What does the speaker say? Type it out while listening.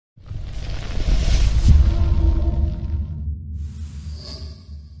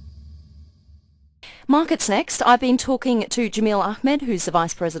Markets next. I've been talking to Jameel Ahmad, who's the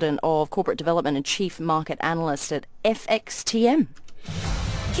Vice President of Corporate Development and Chief Market Analyst at FXTM.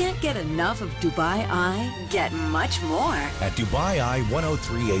 Can't get enough of Dubai Eye? Get much more at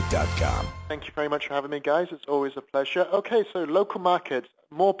DubaiEye1038.com. Thank you very much for having me, guys. It's always a pleasure. Okay, so local markets,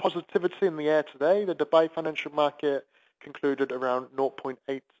 more positivity in the air today. The Dubai financial market concluded around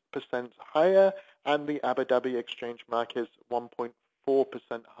 0.8% higher, and the Abu Dhabi exchange market is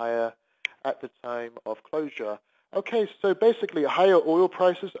 1.4% higher at the time of closure. Okay, so basically higher oil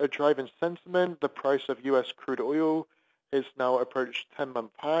prices are driving sentiment. The price of U.S. crude oil is now approached 10-month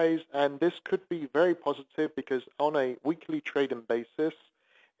highs, and this could be very positive because on a weekly trading basis,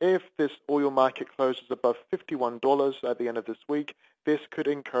 if this oil market closes above $51 at the end of this week, this could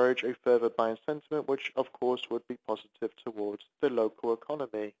encourage a further buying sentiment, which of course would be positive towards the local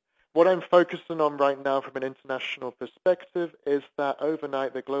economy. What I'm focusing on right now from an international perspective is that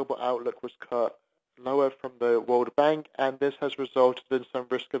overnight the global outlook was cut lower from the World Bank, and this has resulted in some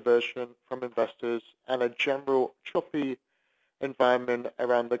risk aversion from investors and a general choppy environment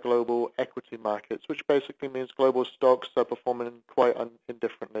around the global equity markets, which basically means global stocks are performing quite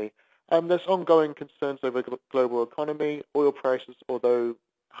indifferently. There's ongoing concerns over the global economy. Oil prices, although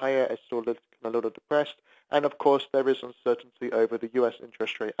higher, are still a little depressed. And of course, there is uncertainty over the U.S.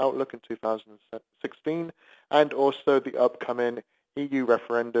 interest rate outlook in 2016 and also the upcoming EU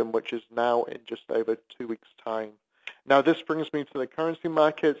referendum, which is now in just over 2 weeks' time. Now, this brings me to the currency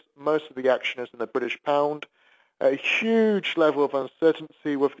markets. Most of the action is in the British pound. A huge level of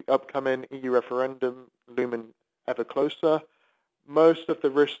uncertainty with the upcoming EU referendum looming ever closer. Most of the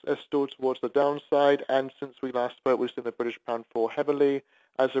risks are still towards the downside, and since we last spoke, we've seen the British pound fall heavily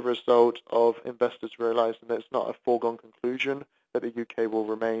as a result of investors realizing that it's not a foregone conclusion that the UK will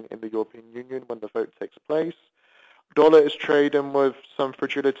remain in the European Union when the vote takes place. Dollar is trading with some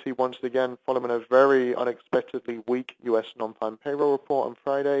fragility once again following a very unexpectedly weak US non-farm payroll report on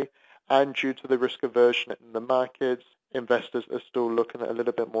Friday, and due to the risk aversion in the markets, investors are still looking a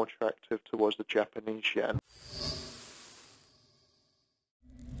little bit more attractive towards the Japanese yen.